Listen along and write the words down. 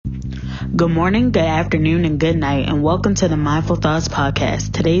Good morning, good afternoon, and good night, and welcome to the Mindful Thoughts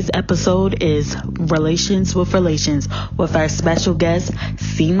Podcast. Today's episode is Relations with our special guest,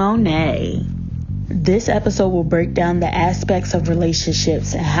 Simone. This episode will break down the aspects of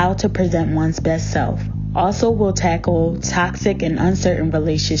relationships and how to present one's best self. Also, we'll tackle toxic and uncertain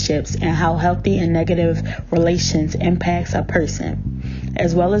relationships and how healthy and negative relations impacts a person,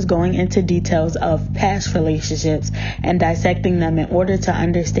 as well as going into details of past relationships and dissecting them in order to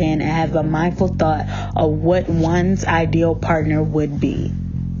understand and have a mindful thought of what one's ideal partner would be.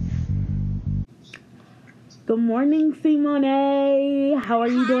 Good morning, Simone. How are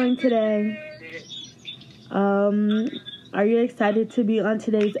you doing today? Are you excited to be on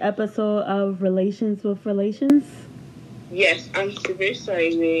today's episode of Relations with Relations? Yes, I'm super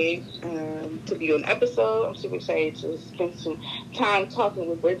excited to be on the episode. I'm super excited to spend some time talking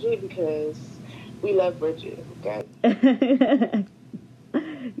with Bridget because we love Bridget, okay?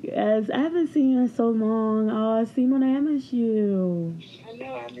 Yes, I haven't seen you in so long. Oh, Simone, I miss you. I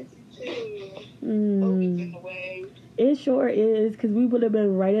know, I miss you too. Focus in the way. It sure is, because we would have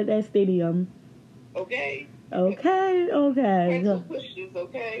been right at that stadium. Okay. Pushes, okay?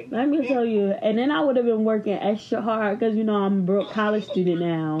 Let me tell you. And then I would have been working extra hard because, I'm a broke college student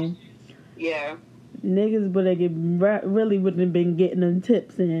now. Yeah. Niggas would have really wouldn't have been getting them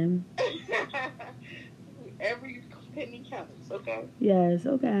tips in. Every penny counts, okay? Yes,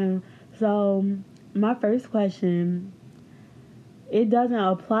 okay. So, my first question, it doesn't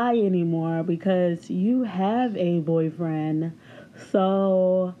apply anymore because you have a boyfriend.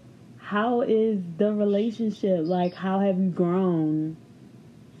 So, how is the relationship? Like, how have you grown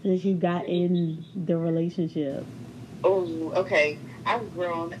since you got in the relationship? Oh, okay. I've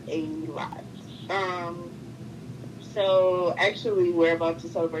grown a lot. So actually we're about to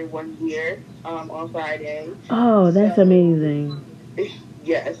celebrate 1 year on Friday. Oh, that's amazing.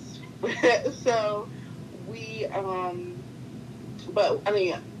 Yes. So we but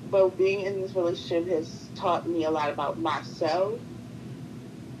being in this relationship has taught me a lot about myself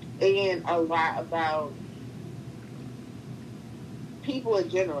and a lot about people in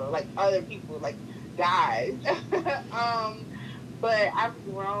general, like other people, like guys. But I've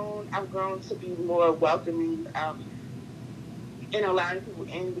grown to be more welcoming and allowing people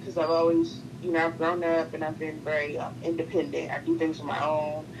in because I've always, I've grown up and I've been very independent. I do things on my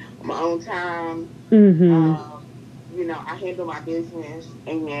own time. Mm-hmm. I handle my business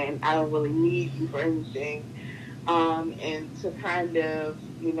and I don't really need you for anything. And to kind of,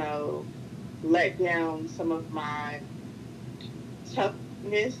 let down some of my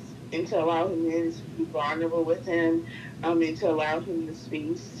toughness and to allow him to be vulnerable with him, and to allow him the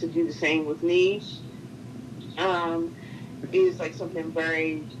space to do the same with me, is like something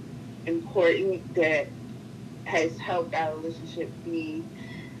very important that has helped our relationship be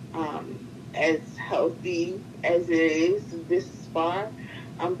as healthy as it is this far.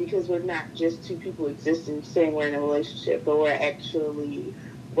 Because we're not just two people existing saying we're in a relationship, but we're actually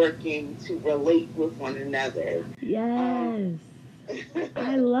working to relate with one another. Yes.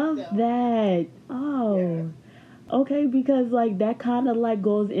 I love that. Oh. Yeah. Okay, because that kind of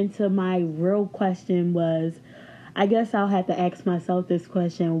goes into my real question was, I guess I'll have to ask myself this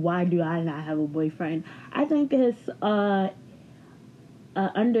question, why do I not have a boyfriend? I think it's a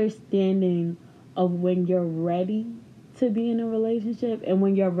understanding of when you're ready to be in a relationship and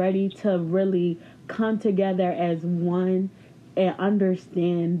when you're ready to really come together as one and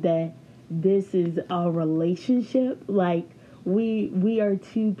understand that this is a relationship. Like we are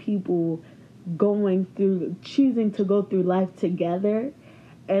two people choosing to go through life together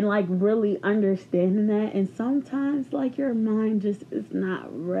and really understanding that. And sometimes your mind just is not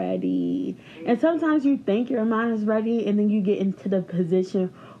ready, and sometimes you think your mind is ready and then you get into the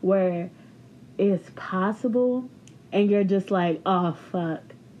position where it's possible and you're just like, oh fuck,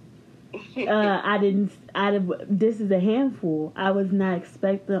 this is a handful. I was not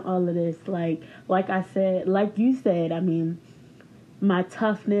expecting all of this. Like I said, like you said, I mean, my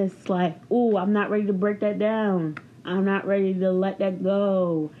toughness, I'm not ready to break that down. I'm not ready to let that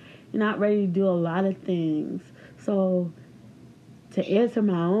go. You're not ready to do a lot of things. So, to answer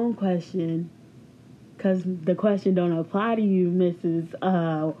my own question, because the question don't apply to you, Mrs.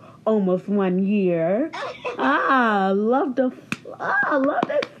 Almost 1 year. I love to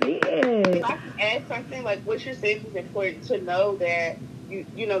see it. I can add something, what you're saying is important to know that the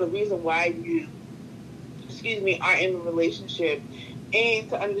reason why you are in a relationship, and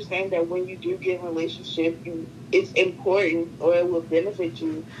to understand that when you do get in a relationship, it's important, or it will benefit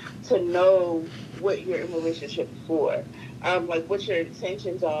you to know what you're in a relationship for. What your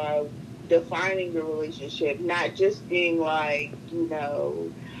intentions are, defining your relationship, not just being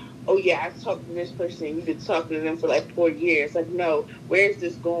oh yeah, I talked to this person, you've been talking to them for like 4 years. Like, no, where's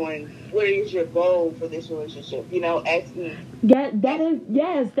this going? What is your goal for this relationship? Asking. Yeah,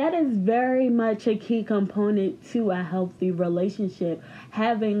 that is very much a key component to a healthy relationship.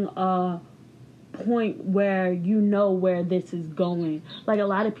 Having a point where you know where this is going. Like a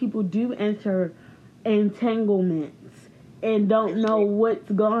lot of people do enter entanglements and don't know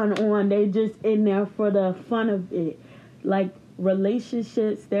what's going on. They just in there for the fun of it. Like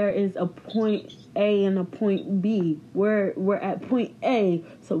relationships, there is a point A and a point B. We're at point A,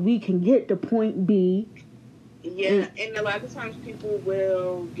 so we can get to point B. Yeah, and a lot of times people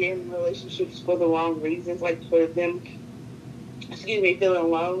will get in relationships for the wrong reasons, like for them, feeling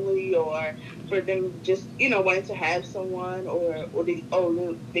lonely, or for them just, wanting to have someone, or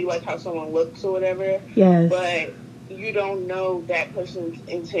they like how someone looks or whatever. Yes. But you don't know that person's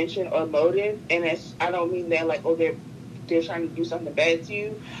intention or motive, and I don't mean that like, they're trying to do something bad to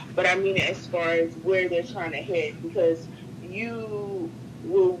you, but I mean it as far as where they're trying to hit, because you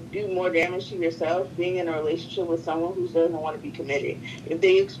will do more damage to yourself being in a relationship with someone who doesn't want to be committed. If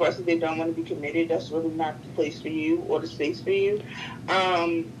they express that they don't want to be committed, that's really not the place for you or the space for you.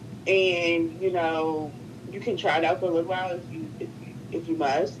 And you can try it out for a little while if you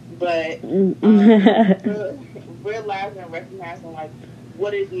must, but realizing and recognizing like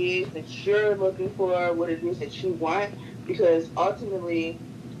what it is that you're looking for, what it is that you want, because ultimately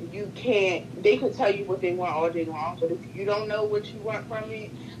they could tell you what they want all day long, but if you don't know what you want from it,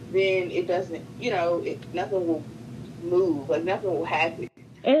 then it doesn't, nothing will move, like nothing will happen.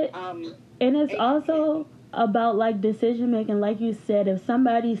 And it's also about like decision making. Like you said, if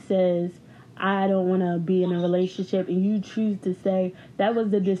somebody says, I don't want to be in a relationship, and you choose to say that was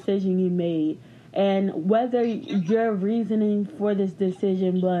the decision you made, and whether your reasoning for this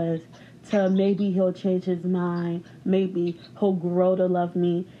decision was to maybe he'll change his mind, maybe he'll grow to love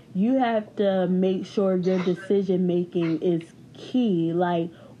me, you have to make sure your decision making is key.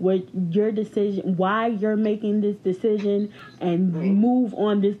 Like, with your decision, why you're making this decision, and move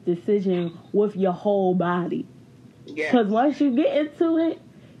on this decision with your whole body. Because once you get into it,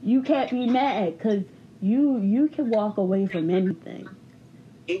 you can't be mad, because you can walk away from anything.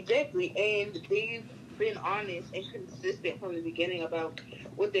 Exactly, and they've been honest and consistent from the beginning about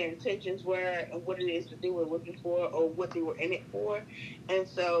what their intentions were and what it is that they were looking for or what they were in it for. And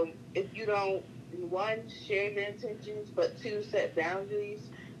so if you don't, one, share your intentions, but two, set boundaries,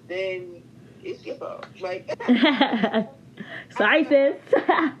 then it's your fault. Like, sorry, sis.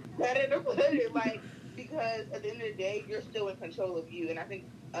 Better to put it, like, because at the end of the day, you're still in control of you. And I think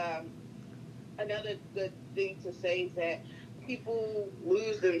another good thing to say is that people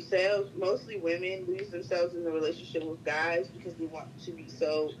lose themselves, mostly women lose themselves in the relationship with guys because they want to be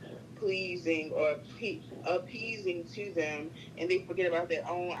so pleasing or appeasing to them, and they forget about their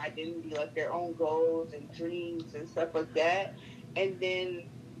own identity, like their own goals and dreams and stuff like that. And then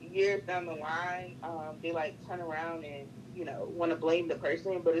years down the line, they like turn around and want to blame the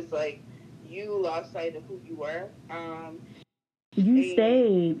person, but it's like you lost sight of who you were. You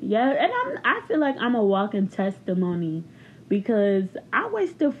stayed, yeah, and I feel like I'm a walking testimony, because I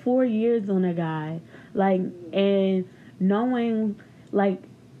wasted 4 years on a guy, like, and knowing, like,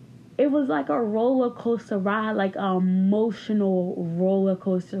 it was like a roller coaster ride, like an emotional roller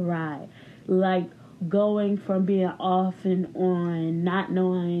coaster ride, like going from being off and on, not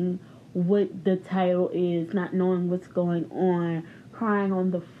knowing what the title is, not knowing what's going on, crying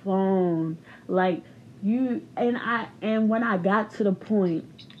on the phone, like and when I got to the point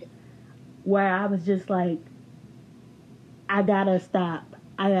where I was just like, I gotta stop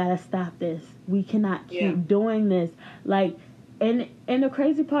this. We cannot keep doing this. Like, and the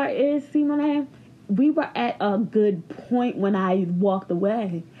crazy part is, Simone, we were at a good point when I walked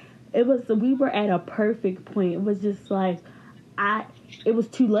away. We were at a perfect point. It was just like, it was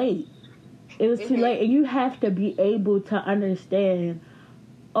too late. It was too late. And you have to be able to understand,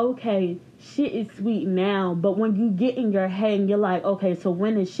 okay, shit is sweet now, but when you get in your head and you're like, okay, so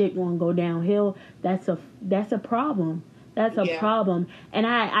when is shit gonna go downhill? That's a problem. That's a problem. And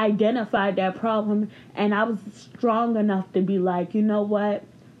I identified that problem, and I was strong enough to be like, you know what?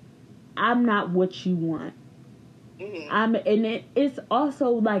 I'm not what you want. And it's also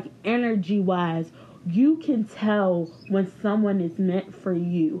like energy wise, you can tell when someone is meant for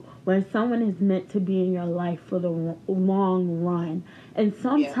you, when someone is meant to be in your life for the long run. And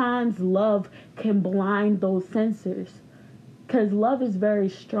sometimes love can blind those sensors, because love is very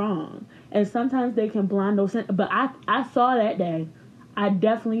strong, and sometimes they can blind those but I saw that day. I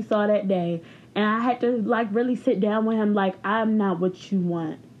definitely saw that day, and I had to like really sit down with him, like, I'm not what you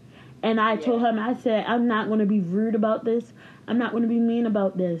want. And I told him, I said, I'm not going to be rude about this. I'm not going to be mean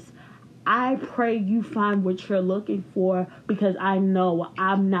about this. I pray you find what you're looking for, because I know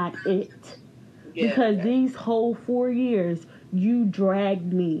I'm not it. Yeah, because these whole 4 years, you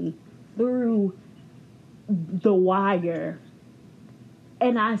dragged me through the wire.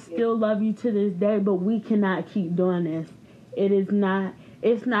 And I still love you to this day, but we cannot keep doing this. It's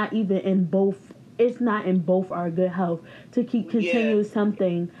not even in both, it's not in both our good health to keep continuing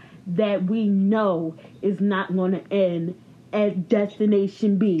something that we know is not going to end at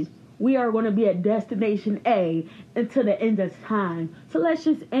destination B. We are going to be at destination A until the end of time. So let's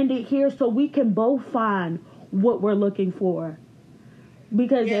just end it here so we can both find what we're looking for.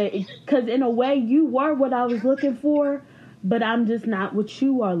 Because in a way, you were what I was looking for, but I'm just not what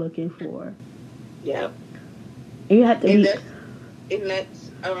you are looking for. Yeah. And you have to be... And that's,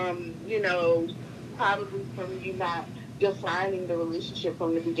 probably from you not defining the relationship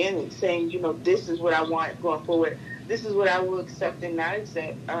from the beginning, saying, this is what I want going forward. This is what I will accept and not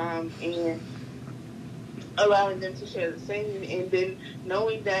accept, and allowing them to share the same, and then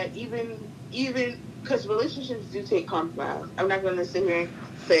knowing that even because relationships do take compromise. I'm not going to sit here and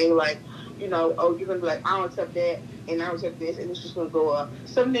say like, you're going to be like, I don't accept that, and I don't accept this, and it's just going to go up.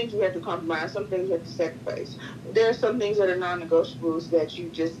 Some things you have to compromise, some things you have to sacrifice. There are some things that are non-negotiables that you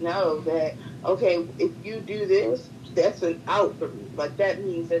just know that, okay, if you do this, that's an out for me. Like, that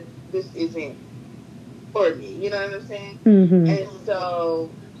means that this isn't for me. You know what I'm saying? Mm-hmm. And so,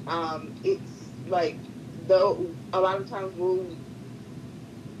 it's like, though, a lot of times we'll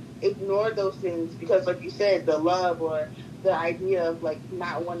ignore those things because, like you said, the love or the idea of, like,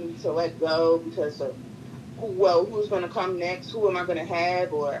 not wanting to let go because of, well, who's going to come next? Who am I going to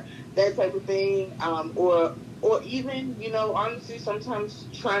have? Or that type of thing. Or even, honestly, sometimes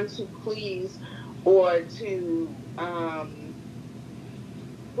trying to please or to,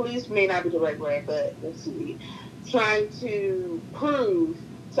 please may not be the right word, but let's see, trying to prove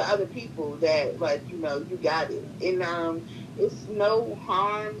to other people that, like, you got it. And it's no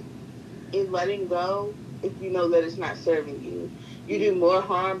harm in letting go if you know that it's not serving you. You do more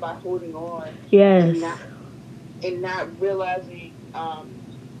harm by holding on. Yes. And not realizing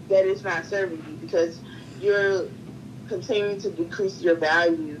that it's not serving you, because you're continuing to decrease your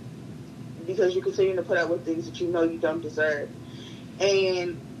value because you're continuing to put up with things that you know you don't deserve.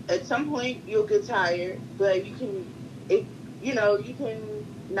 And at some point you'll get tired, but you can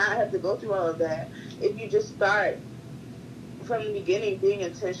not have to go through all of that if you just start from the beginning being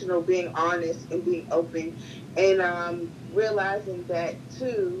intentional, being honest, and being open, and realizing that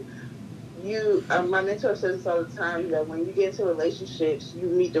too. My mentor says this all the time, that when you get into relationships, you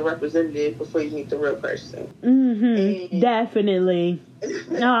meet the representative before you meet the real person. Mm-hmm. Definitely.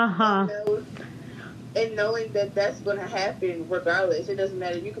 Uh-huh. And knowing that that's going to happen regardless. It doesn't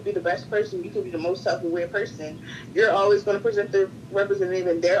matter. You could be the best person. You could be the most self-aware person. You're always going to present the representative,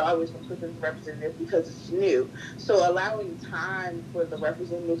 and they're always going to present the representative because it's new. So allowing time for the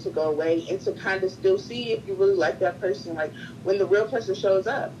representative to go away and to kind of still see if you really like that person. Like, when the real person shows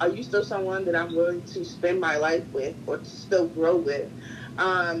up, are you still someone that I'm willing to spend my life with or to still grow with?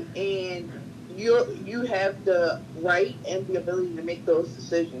 And you have the right and the ability to make those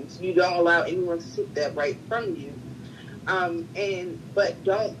decisions. You don't allow anyone to take that right from you. But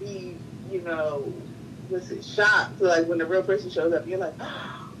don't be, shocked. Like, when the real person shows up, you're like,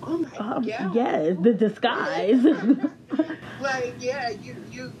 oh my God. Yes, the disguise. Like, yeah,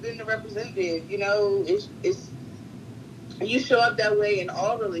 you've been the representative. It's you show up that way in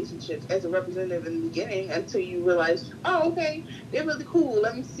all relationships as a representative in the beginning until you realize, oh, okay, they're really cool.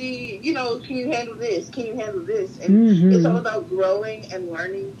 Let me see, can you handle this? Can you handle this? And It's all about growing and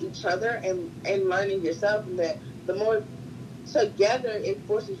learning each other and learning yourself. And that the more together, it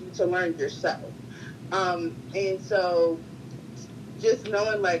forces you to learn yourself. And so just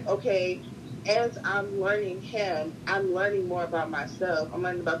knowing, like, okay, as I'm learning him, I'm learning more about myself. I'm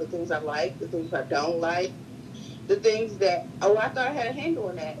learning about the things I like, the things I don't like, the things that, I thought I had a handle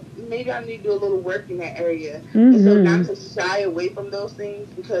on that. Maybe I need to do a little work in that area. Mm-hmm. And so not to shy away from those things,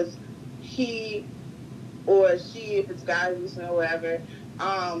 because he or she, if it's guys listening or whatever,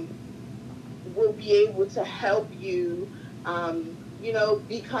 will be able to help you,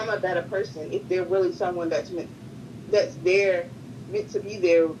 become a better person if they're really someone that's meant to be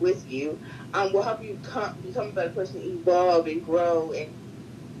there with you. Will help you become a better person, evolve and grow and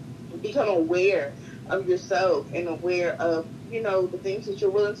become aware of yourself and aware of, the things that you're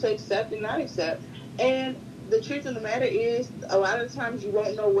willing to accept and not accept. And the truth of the matter is, a lot of times you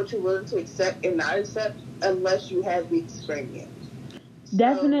won't know what you're willing to accept and not accept unless you have the experience.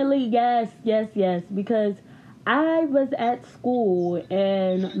 Definitely, yes. Because I was at school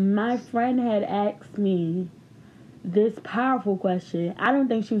and my friend had asked me, this powerful question. I don't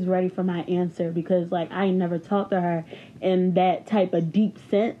think she was ready for my answer because, like, I ain't never talked to her in that type of deep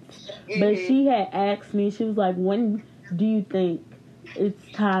sense. But she had asked me, she was like, when do you think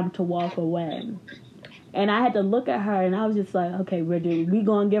it's time to walk away? And I had to look at her and I was just like, okay, Bridget, we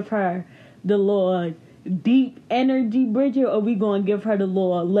gonna give her the little deep energy, Bridget, or we gonna give her the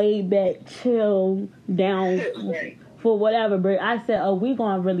little laid back, chill down Right. for whatever. But I said, oh, we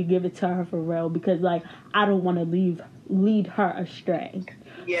gonna really give it to her for real because, like, I don't want to lead her astray.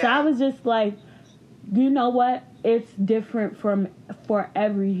 Yeah. So I was just like, you know what? It's different for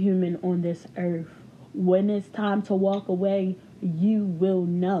every human on this earth. When it's time to walk away, you will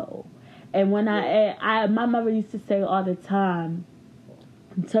know. And when I my mother used to say all the time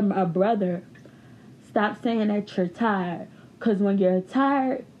to my brother, stop saying that you're tired. Because when you're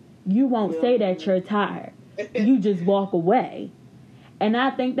tired, you won't say that you're tired. You just walk away. And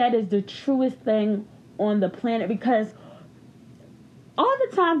I think that is the truest thing on the planet because all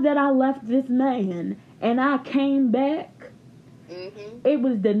the times that I left this man and I came back, it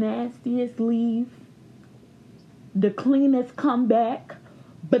was the nastiest leave, the cleanest comeback.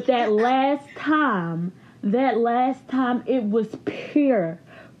 But that last time, it was pure.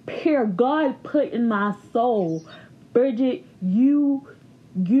 God put in my soul, Bridget, you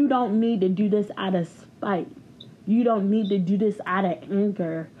don't need to do this out of spite. You don't need to do this out of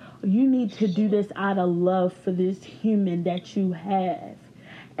anger. You need to do this out of love for this human that you have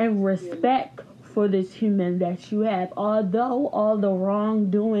and respect for this human that you have. Although all the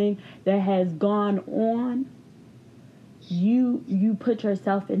wrongdoing that has gone on, you put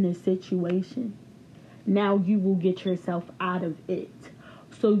yourself in this situation. Now you will get yourself out of it.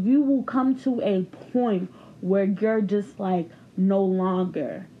 So you will come to a point where you're just like, no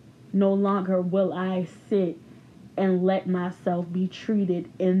longer will I sit and let myself be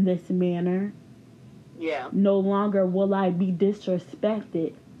treated in this manner. Yeah. No longer will I be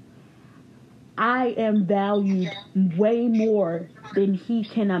disrespected. I am valued way more than he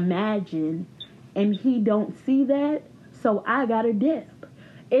can imagine, and he don't see that, so I gotta dip.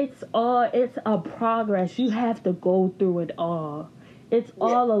 It's a progress. You have to go through it all. It's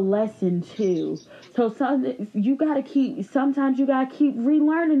all a lesson too. So sometimes you gotta keep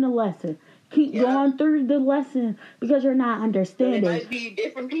relearning the lesson. Keep going through the lesson because you're not understanding. It might be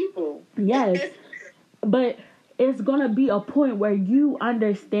different people. Yes. But it's going to be a point where you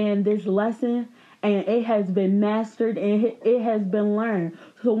understand this lesson and it has been mastered and it has been learned.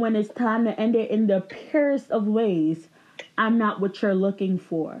 So when it's time to end it in the purest of ways, I'm not what you're looking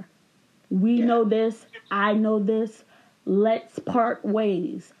for. We know this. I know this. Let's part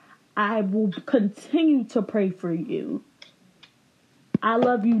ways. I will continue to pray for you. I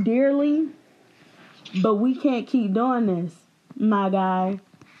love you dearly, but we can't keep doing this, my guy.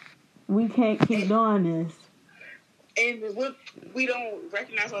 We can't keep doing this. And what we don't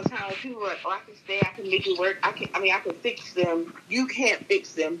recognize all the time, people are like, oh, I can stay, I can make it work, I can fix them. You can't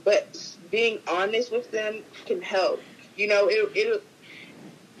fix them, but being honest with them can help. You know,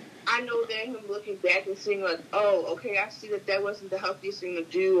 I know that him looking back and seeing like, oh, okay, I see that wasn't the healthiest thing to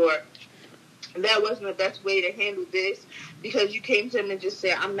do, or that wasn't the best way to handle this, because you came to him and just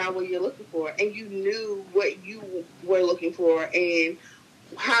said, I'm not what you're looking for, and you knew what you were looking for, and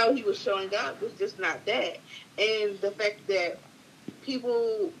how he was showing up was just not that. And the fact that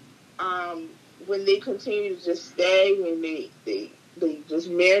people, when they continue to just stay, when they just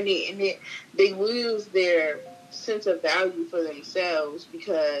marinate in it, they lose their sense of value for themselves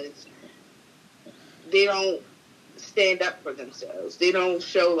because they don't stand up for themselves. They don't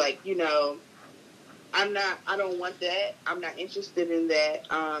show like, you know, I don't want that. I'm not interested in that.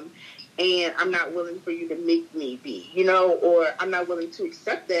 And I'm not willing for you to make me be, you know, or I'm not willing to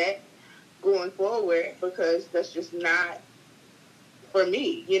accept that going forward because that's just not for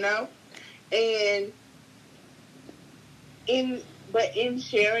me, you know? And in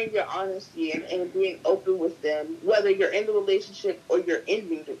sharing your honesty and being open with them, whether you're in the relationship or you're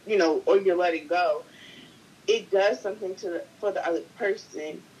ending, you know, or you're letting go, it does something for the other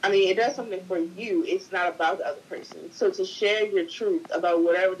person. I mean, it does something for you. It's not about the other person. So to share your truth about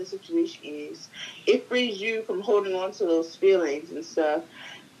whatever the situation is, it frees you from holding on to those feelings and stuff.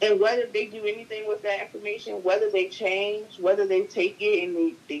 And whether they do anything with that information, whether they change, whether they take it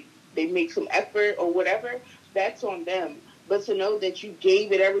and they make some effort or whatever, that's on them. But to know that you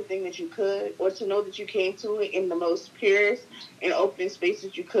gave it everything that you could, or to know that you came to it in the most purest and open space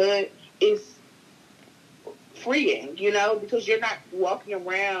that you could, is freeing, you know, because you're not walking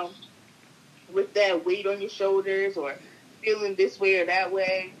around with that weight on your shoulders or feeling this way or that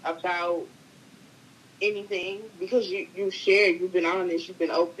way about anything, because you shared, you've been honest, you've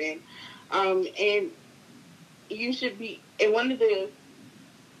been open. And you should be, and one of the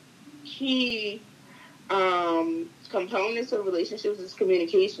key components of relationships is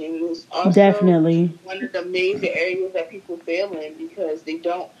communication. It's also Definitely one of the major areas that people fail in because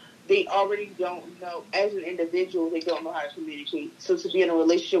they already don't know, as an individual, they don't know how to communicate. So to be in a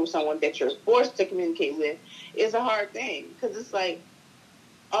relationship with someone that you're forced to communicate with is a hard thing, because it's like,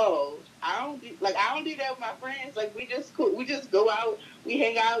 oh, I don't do that with my friends. Like, we just go out, we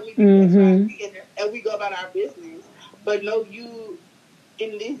hang out, we do X, Y, Z, and we go about our business. But no, you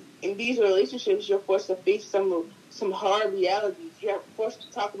in these relationships, you're forced to face some hard realities. You're forced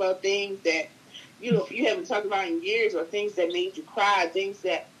to talk about things that you haven't talked about in years, or things that made you cry, things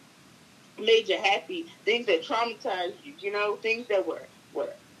that made you happy, things that traumatized you. Things that were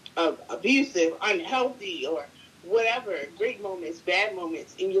abusive, unhealthy, or whatever, great moments, bad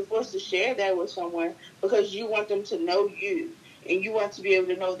moments, and you're forced to share that with someone because you want them to know you and you want to be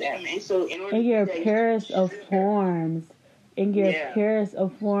able to know them. And so, in order in to your do that, purest of forms. In your purest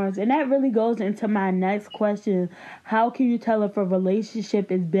of forms. And that really goes into my next question. How can you tell if a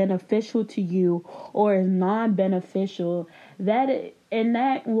relationship is beneficial to you or is non-beneficial? That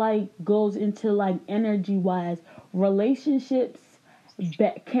goes into like energy wise. Relationships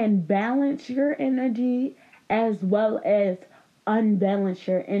can balance your energy as well as unbalance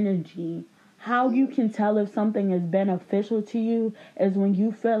your energy. How you can tell if something is beneficial to you is when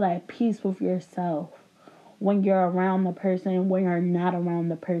you feel at peace with yourself, when you're around the person and when you're not around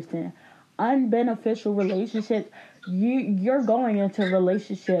the person. Unbeneficial relationships, you're going into a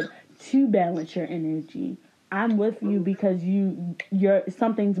relationship to balance your energy. I'm with you because you're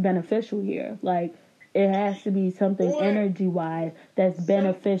something's beneficial here. Like, it has to be something energy wise that's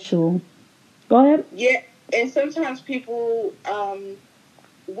beneficial. Go ahead. Yeah, and sometimes people,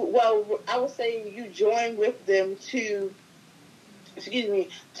 well, I would say you join with them to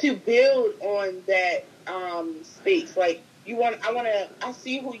build on that space. Like, I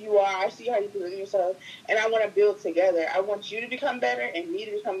see who you are, I see how you present yourself, and I want to build together. I want you to become better and me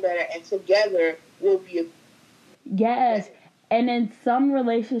to become better, and together we'll be Yes. And in some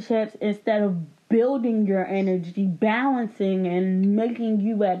relationships, instead of building your energy, balancing and making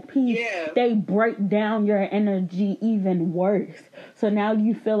you at peace, they break down your energy even worse. So now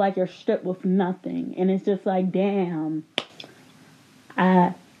you feel like you're stripped with nothing. And it's just like, damn,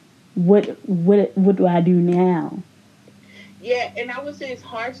 what do I do now? Yeah, and I would say it's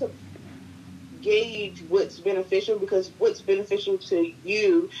hard to gauge what's beneficial, because what's beneficial to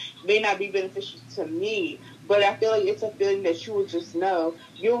you may not be beneficial to me. But I feel like it's a feeling that you will just know.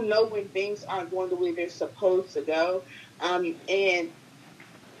 You'll know when things aren't going the way they're supposed to go, and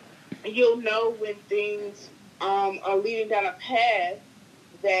you'll know when things are leading down a path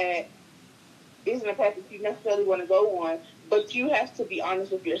that isn't a path that you necessarily want to go on. But you have to be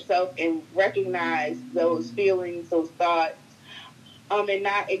honest with yourself and recognize those feelings, those thoughts, and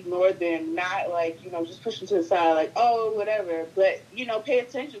not ignore them, not just push them to the side, like, oh, whatever. But, pay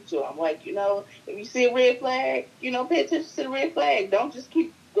attention to them. Like, if you see a red flag, pay attention to the red flag. Don't just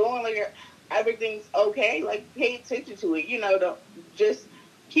keep going like everything's okay. Like, pay attention to it. Don't just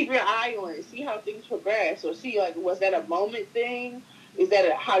keep your eye on it. See how things progress, or see, like, was that a moment thing? Is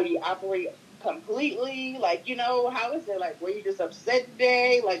that how you operate completely? Like, how is it? Like, were you just upset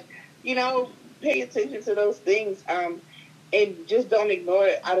today? Like, pay attention to those things. And just don't ignore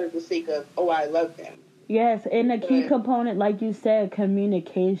it out of the sake of, oh, I love them. Yes, and the key component, like you said,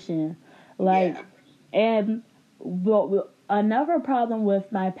 communication. And another problem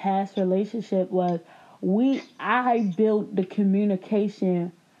with my past relationship was I built the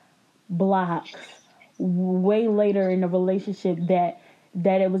communication blocks way later in the relationship that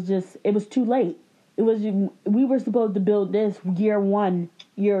it was too late. We were supposed to build this year 1,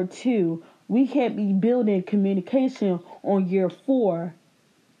 year 2. We can't be building communication on year 4.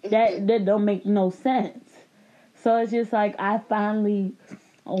 That don't make no sense. So it's just like I finally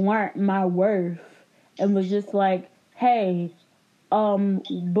learned my worth and was just like, hey,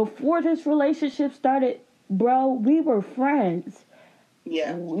 before this relationship started, bro, we were friends.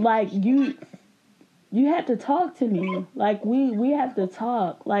 Yeah. Like, you have to talk to me. Like, we have to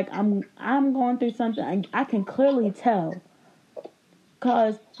talk. Like, I'm going through something. I can clearly tell.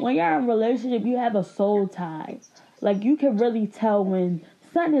 Because when you're in a relationship, you have a soul tie. Like, you can really tell when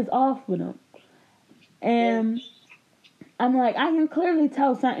something is off with them. And I'm like, I can clearly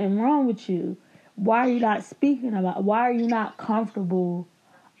tell something wrong with you. Why are you not speaking about it? Why are you not comfortable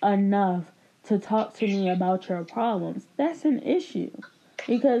enough to talk to me about your problems? That's an issue.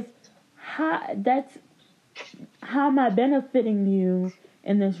 Because how am I benefiting you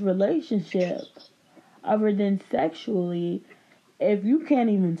in this relationship other than sexually if you can't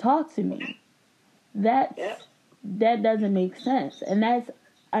even talk to me? That's that doesn't make sense. And that's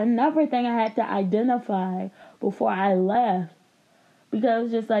another thing I had to identify before I left, because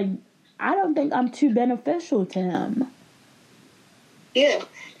it's just like, I don't think I'm too beneficial to him. Yeah.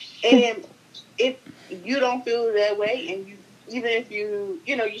 And if you don't feel that way, and you, even if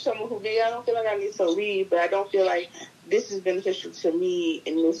you're someone who, I don't feel like I need to leave, but I don't feel like this is beneficial to me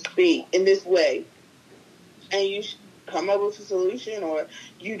in this way, and you come up with a solution, or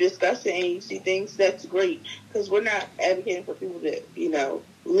you discuss it and you see things, that's great. Because we're not advocating for people to,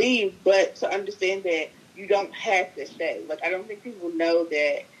 leave, but to understand that you don't have to stay. Like, I don't think people know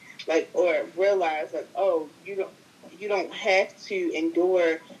that, like, or realize, like, oh, you don't have to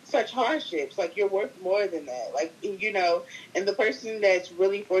endure such hardships. Like, you're worth more than that. Like, and the person that's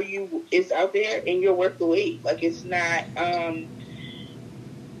really for you is out there, and you're worth the wait. Like, it's not,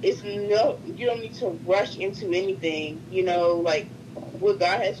 you don't need to rush into anything. Like, what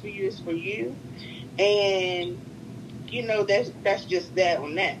God has for you is for you. And, that's just that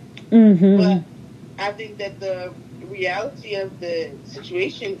on that. Mm-hmm. But I think that the reality of the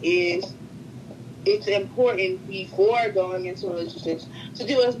situation is, it's important before going into relationships to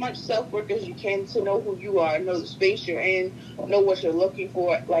do as much self-work as you can, to know who you are, know the space you're in, know what you're looking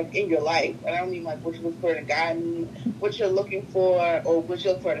for, like, in your life. And I don't mean, like, what you're looking for in a guy. I mean what you're looking for, or what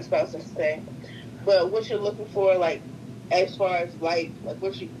you're looking for in a spouse, I should say. But what you're looking for, like, as far as life, like,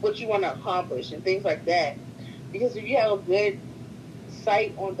 what you want to accomplish and things like that. Because if you have a good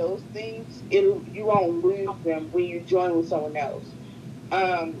sight on those things, you won't lose them when you join with someone else.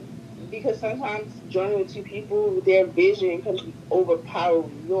 Because sometimes joining with two people, their vision can be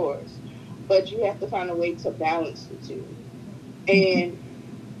overpowering yours. But you have to find a way to balance the two. And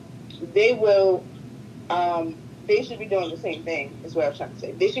they will, they should be doing the same thing, is what I was trying to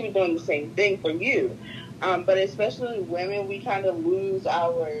say. They should be doing the same thing for you. But especially women, we kind of lose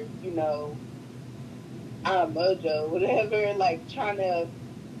our, our mojo, whatever, like, trying to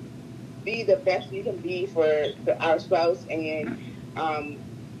be the best we can be for our spouse. And,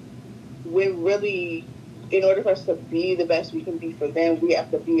 we're really, in order for us to be the best we can be for them, we have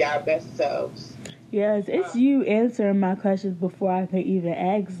to be our best selves. Yes, it's you answering my questions before I could even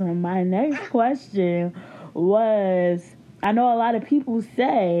ask them. My next question was, I know a lot of people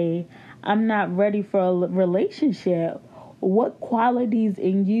say, I'm not ready for a relationship. What qualities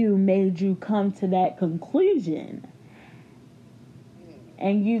in you made you come to that conclusion?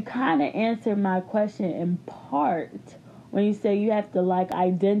 And you kind of answered my question in part when you say you have to, like,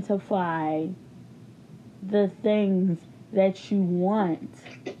 identify the things that you want.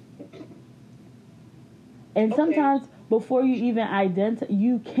 And sometimes before you even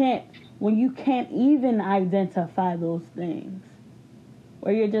when you can't even identify those things,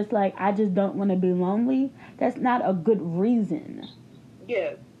 where you're just like, I just don't want to be lonely, that's not a good reason.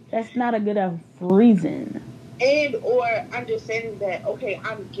 Yeah. That's not a good enough reason. And or understanding that, okay,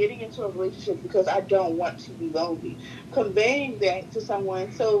 I'm getting into a relationship because I don't want to be lonely. Conveying that to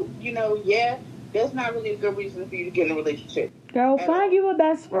someone. So, that's not really a good reason for you to get in a relationship. Girl, find you a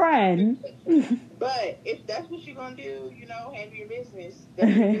best friend. But if that's what you're going to do, handle your business.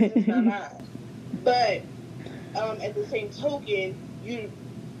 That's your business, not mine. But at the same token,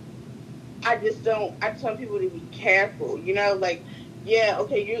 I tell people to be careful, like, yeah,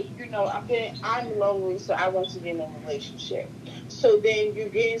 okay, I'm lonely, so I want to get in a relationship. So then you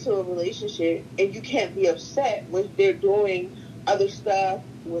get into a relationship and you can't be upset when they're doing other stuff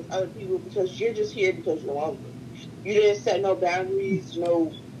with other people, because you're just here because you're lonely. You didn't set no boundaries,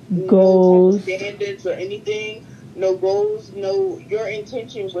 no goals, no type of standards or anything, no goals, your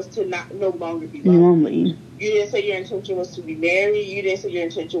intention was to no longer be lonely. You didn't say your intention was to be married. You didn't say your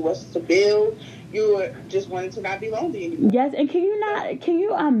intention was to build. You were just wanting to not be lonely anymore. Yes, and can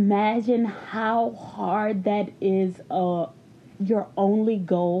you imagine how hard that is, your only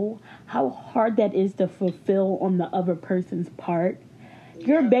goal? How hard that is to fulfill on the other person's part? Yeah.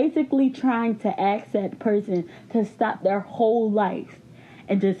 You're basically trying to ask that person to stop their whole life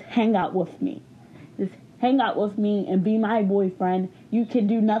and just hang out with me. Just hang out with me and be my boyfriend. You can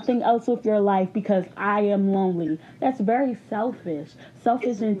do nothing else with your life because I am lonely. That's very selfish.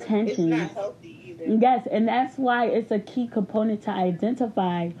 Selfish intentions. It's not healthy either. Yes, and that's why it's a key component to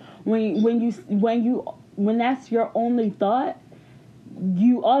identify when that's your only thought.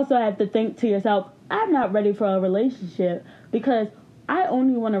 You also have to think to yourself, I'm not ready for a relationship because I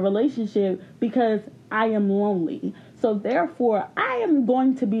only want a relationship because I am lonely. So therefore, I am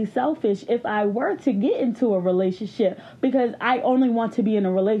going to be selfish if I were to get into a relationship because I only want to be in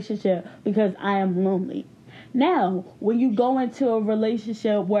a relationship because I am lonely. Now, when you go into a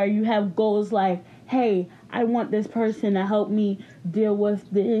relationship where you have goals like, hey, I want this person to help me deal with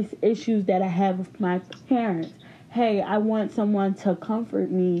these issues that I have with my parents. hey, I want someone to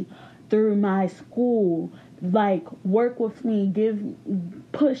comfort me through my school, like work with me,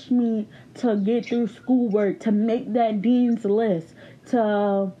 push me to get through schoolwork, to make that dean's list,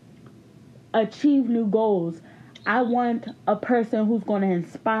 to achieve new goals. I want a person who's going to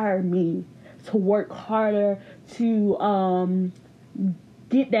inspire me to work harder, to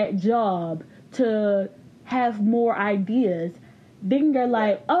get that job, to have more ideas. Then you're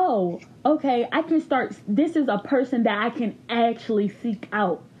like, oh, okay, I can start. This is a person that I can actually seek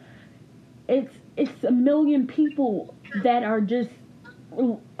out. It's a million people that are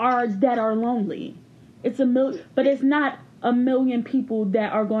lonely. It's a million, but it's not a million people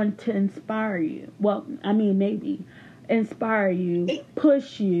that are going to inspire you. Well, I mean, maybe inspire you,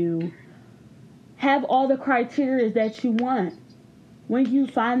 push you, have all the criteria that you want. When you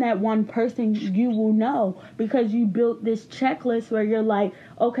find that one person, you will know, because you built this checklist where you're like,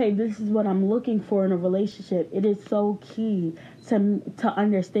 okay, this is what I'm looking for in a relationship. It is so key to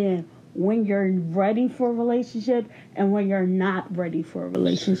understand when you're ready for a relationship and when you're not ready for a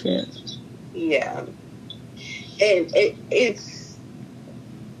relationship. Yeah. And it's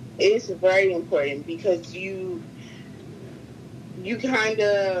very important, because you kind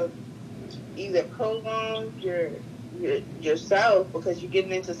of either prolong yourself because you're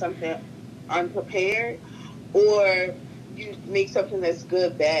getting into something unprepared, or you make something that's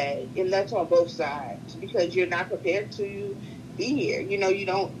good bad, and that's on both sides, because you're not prepared to be here. You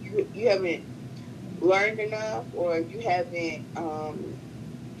haven't learned enough, or you haven't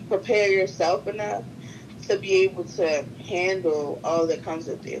prepared yourself enough to be able to handle all that comes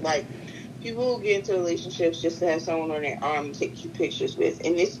with it. Like, people get into relationships just to have someone on their arm to take cute pictures with,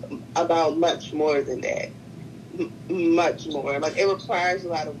 and it's about much more than that. Much more. Like, it requires a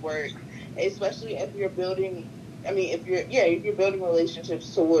lot of work, especially if you're building. If you're building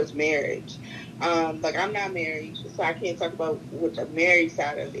relationships towards marriage. Like, I'm not married, so I can't talk about what the married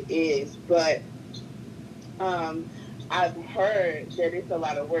side of it is, but I've heard that it's a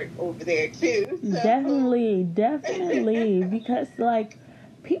lot of work over there too. So. Definitely, because like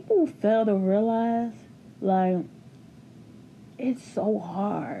people fail to realize, like, it's so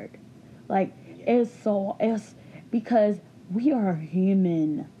hard. Like, it's because we are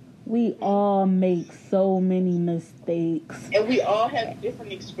human. We all make so many mistakes. And we all have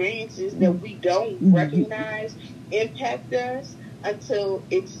different experiences that we don't recognize impact us until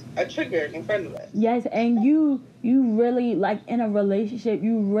it's a trigger in front of us. Yes, and you really, like, in a relationship,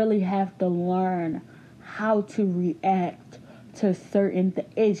 you really have to learn how to react to certain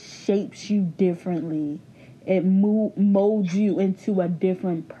things. It shapes you differently. It molds you into a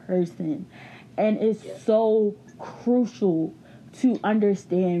different person. And it's so crucial to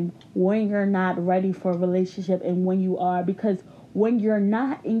understand when you're not ready for a relationship and when you are, because when you're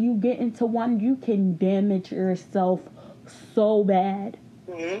not and you get into one, you can damage yourself so bad.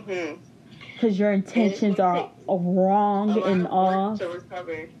 Because your intentions are wrong and off.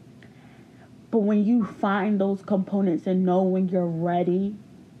 But when you find those components and know when you're ready,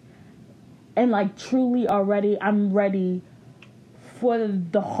 and like truly already, I'm ready for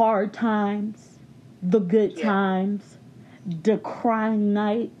the hard times, the good times, the crying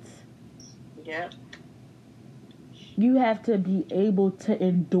nights. Yeah. You have to be able to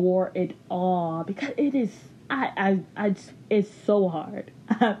endure it all, because it is. It's so hard.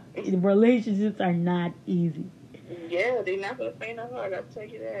 Relationships are not easy. Yeah, they're not gonna pay no hard. I'll tell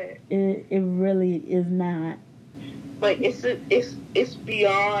you that. It really is not. Like, it's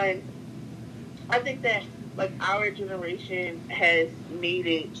beyond. I think that, like, our generation has made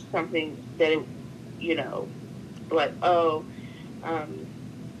it something that like,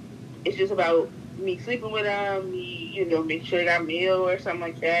 it's just about me sleeping with them, me make sure they got a meal or something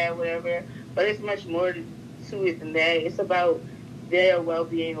like that, whatever. But it's much more to it than that. It's about their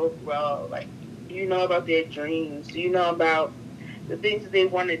well-being overall. Like, do you know about their dreams? Do you know about the things that they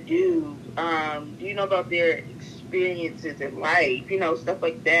want to do? Do you know about their experiences in life? Stuff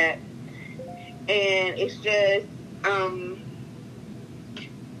like that. And it's just,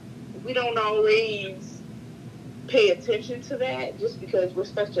 we don't always pay attention to that, just because we're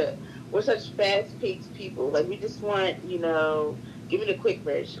such fast-paced people. Like, we just want, give me the quick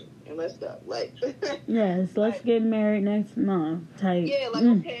version and let's go. Like, yes, let's get married next month. Type. Yeah,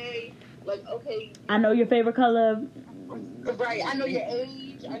 okay. I know your favorite color. Right. I know your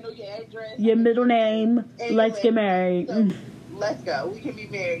age. I know your address. Your middle name. Let's get married. So, let's go. We can be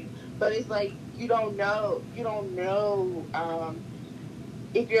married. But it's like, you don't know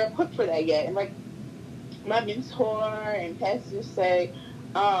if you're equipped for that yet. And like, my mentor and pastors say,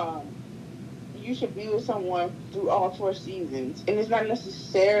 you should be with someone through all 4 seasons. And it's not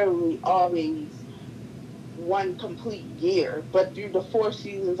necessarily always one complete year, but through the 4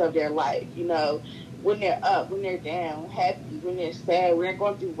 seasons of their life, when they're up, when they're down, happy, when they're sad, when they're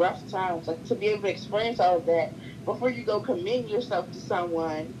going through rough times, like to be able to experience all of that before you go commend yourself to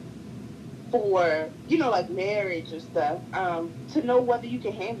someone for, like marriage or stuff, to know whether you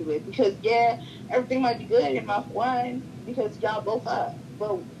can handle it. Because, everything might be good in month one because y'all both up.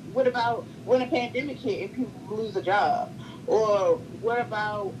 But what about when a pandemic hit and people lose a job? Or what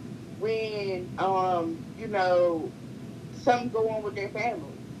about when, something go on with their family?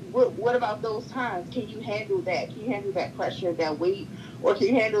 What about those times? Can you handle that? Can you handle that pressure, that weight? Or can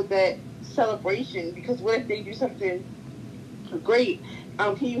you handle that celebration? Because what if they do something great?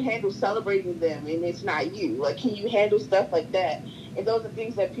 Can you handle celebrating them and it's not you? Like, can you handle stuff like that? And those are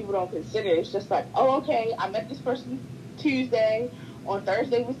things that people don't consider. It's just like, oh, okay, I met this person Tuesday. On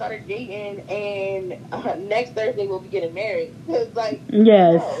Thursday we started dating, and next Thursday we'll be getting married. It's like,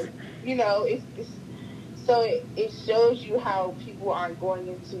 yes, no, so it shows you how people aren't going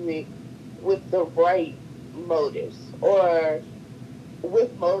into it with the right motives, or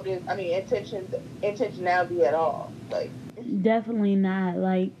with motives. I mean, intentionality at all. Like, definitely not.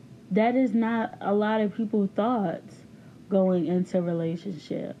 Like, that is not a lot of people's thoughts going into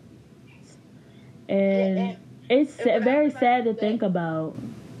relationships, and it's very sad to think about.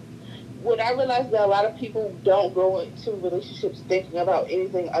 When I realized that a lot of people don't go into relationships thinking about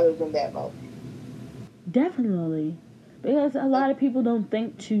anything other than that moment. Definitely. Because a lot of people don't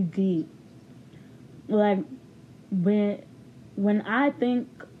think too deep. Like, when I think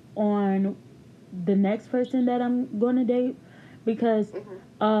on the next person that I'm going to date, because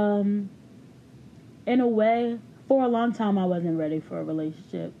in a way, for a long time I wasn't ready for a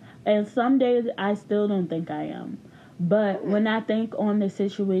relationship. And some days I still don't think I am. But when I think on the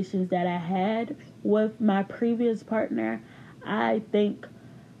situations that I had with my previous partner, I think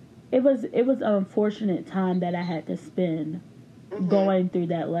it was an unfortunate time that I had to spend going through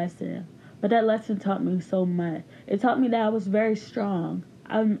that lesson. But that lesson taught me so much. It taught me that I was very strong.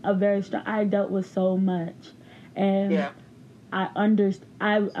 I dealt with so much. And I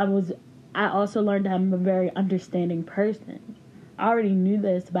also learned that I'm a very understanding person. I already knew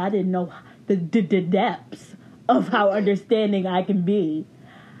this, but I didn't know the depths of how understanding I can be.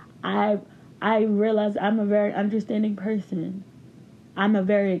 I realized I'm a very understanding person. I'm a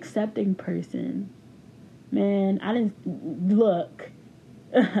very accepting person. Man, I didn't look,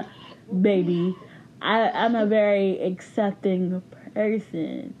 baby. I'm a very accepting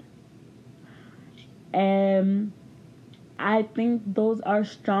person. And I think those are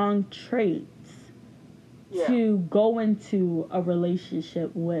strong traits to go into a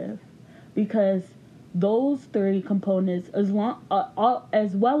relationship with, because those three components, as well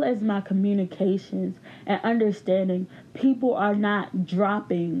as my communications and understanding, people are not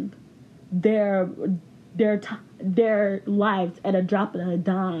dropping their lives at a drop of a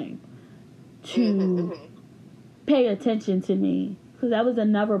dime to pay attention to me. Because that was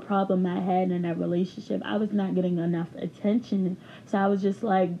another problem I had in that relationship. I was not getting enough attention, so I was just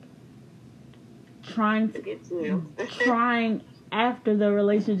like trying after the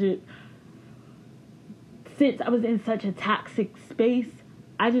relationship. Since I was in such a toxic space,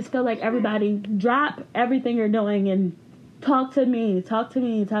 I just felt like everybody drop everything you're doing and talk to me.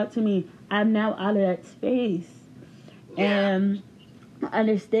 I'm now out of that space. And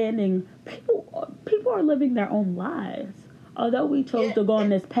understanding people are living their own lives. Although we chose to go on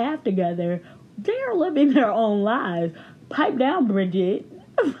this path together, they're living their own lives. Pipe down, Bridget.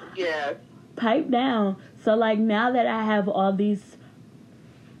 Yeah. Pipe down. So, like, now that I have all these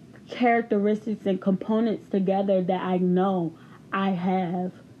characteristics and components together that I know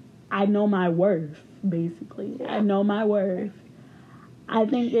I know my worth, basically. I know my worth. I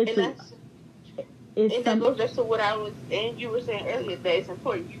think it's and that goes just to what you were saying earlier, that it's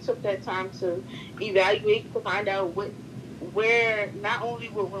important. You took that time to evaluate, to find out where not only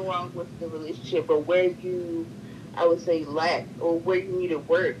what went wrong with the relationship, but where you, I would say, lacked, or where you needed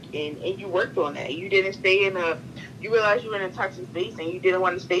work, and you worked on that. You didn't stay you realized you were in a toxic space and you didn't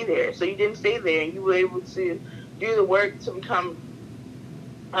want to stay there, so you didn't stay there, and you were able to do the work to become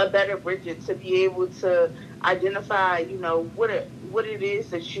a better Bridget, to be able to identify, what it is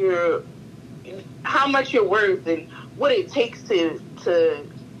that you're, how much you're worth, and what it takes to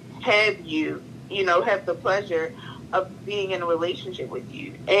have you, have the pleasure of being in a relationship with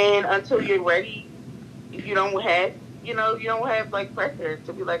you. And until you're ready, you don't have like pressure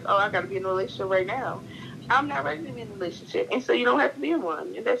to be like, oh, I got to be in a relationship right now. I'm not ready to be in a relationship, and so you don't have to be in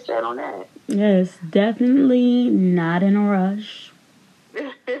one. And that's that on that. Yes, definitely not in a rush.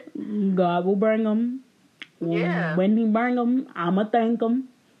 God will bring them. Yeah. When He bring them, I'ma thank Him.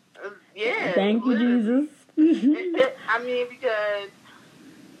 Yeah. Thank you, Jesus. I mean, because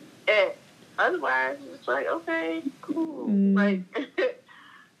otherwise it's like, okay, cool. Like,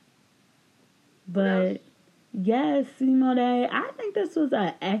 but yes, Simone, I think this was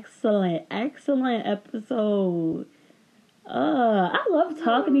an excellent episode. I love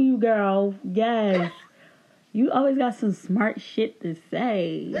talking to you, girl. Yes. You always got some smart shit to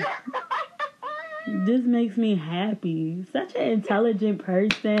say. This makes me happy. Such an intelligent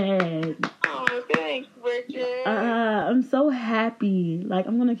person. Oh, thanks, Bridget. I'm so happy. Like,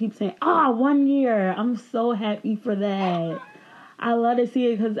 I'm gonna keep saying, 1 year. I'm so happy for that. I love to see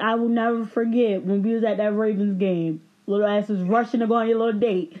it because I will never forget when we was at that Ravens game. Little ass was rushing to go on your little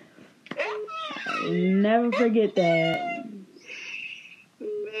date. I will never forget that.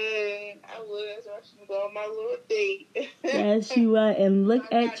 Man, I was rushing to go on my little date. Yes, you are. And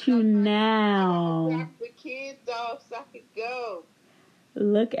look at you now. Drop the kids off so I could go.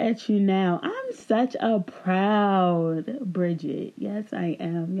 Look at you now. I'm such a proud Bridget. Yes, I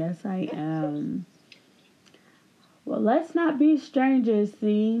am. Yes, I am. Well, let's not be strangers,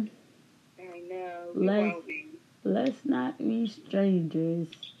 see? I know. Let's not be strangers.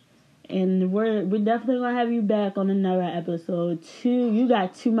 And we're definitely going to have you back on another episode. You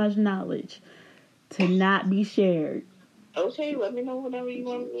got too much knowledge to not be shared. Okay, let me know whenever you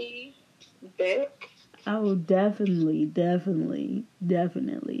want me back. I will definitely.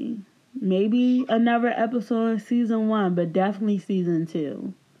 Maybe another episode in season 1, but definitely season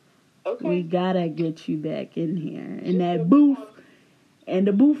 2. Okay. We gotta get you back in here. In that booth. And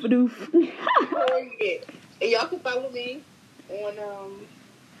the boof-a-doof. And y'all can follow me on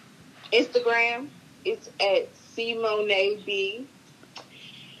Instagram. It's at Simone B.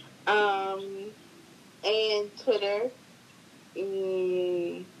 And Twitter.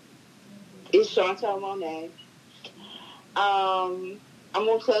 It's Chantal Monet. I'm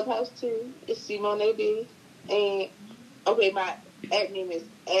on Clubhouse too. It's Simone B. And my ad name is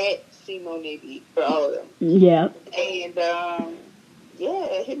at Simone B for all of them. Yeah. And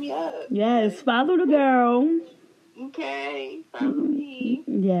hit me up. Yes, follow the girl. Okay, follow me.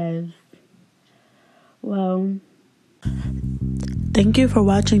 Yes. Well, thank you for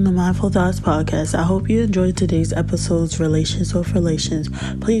watching the Mindful Thoughts podcast. I hope you enjoyed today's episode's Relations with Relations.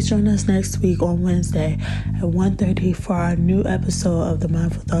 Please join us next week on Wednesday at 1:30 for our new episode of the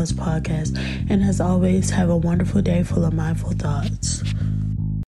Mindful Thoughts podcast. And as always, have a wonderful day full of mindful thoughts.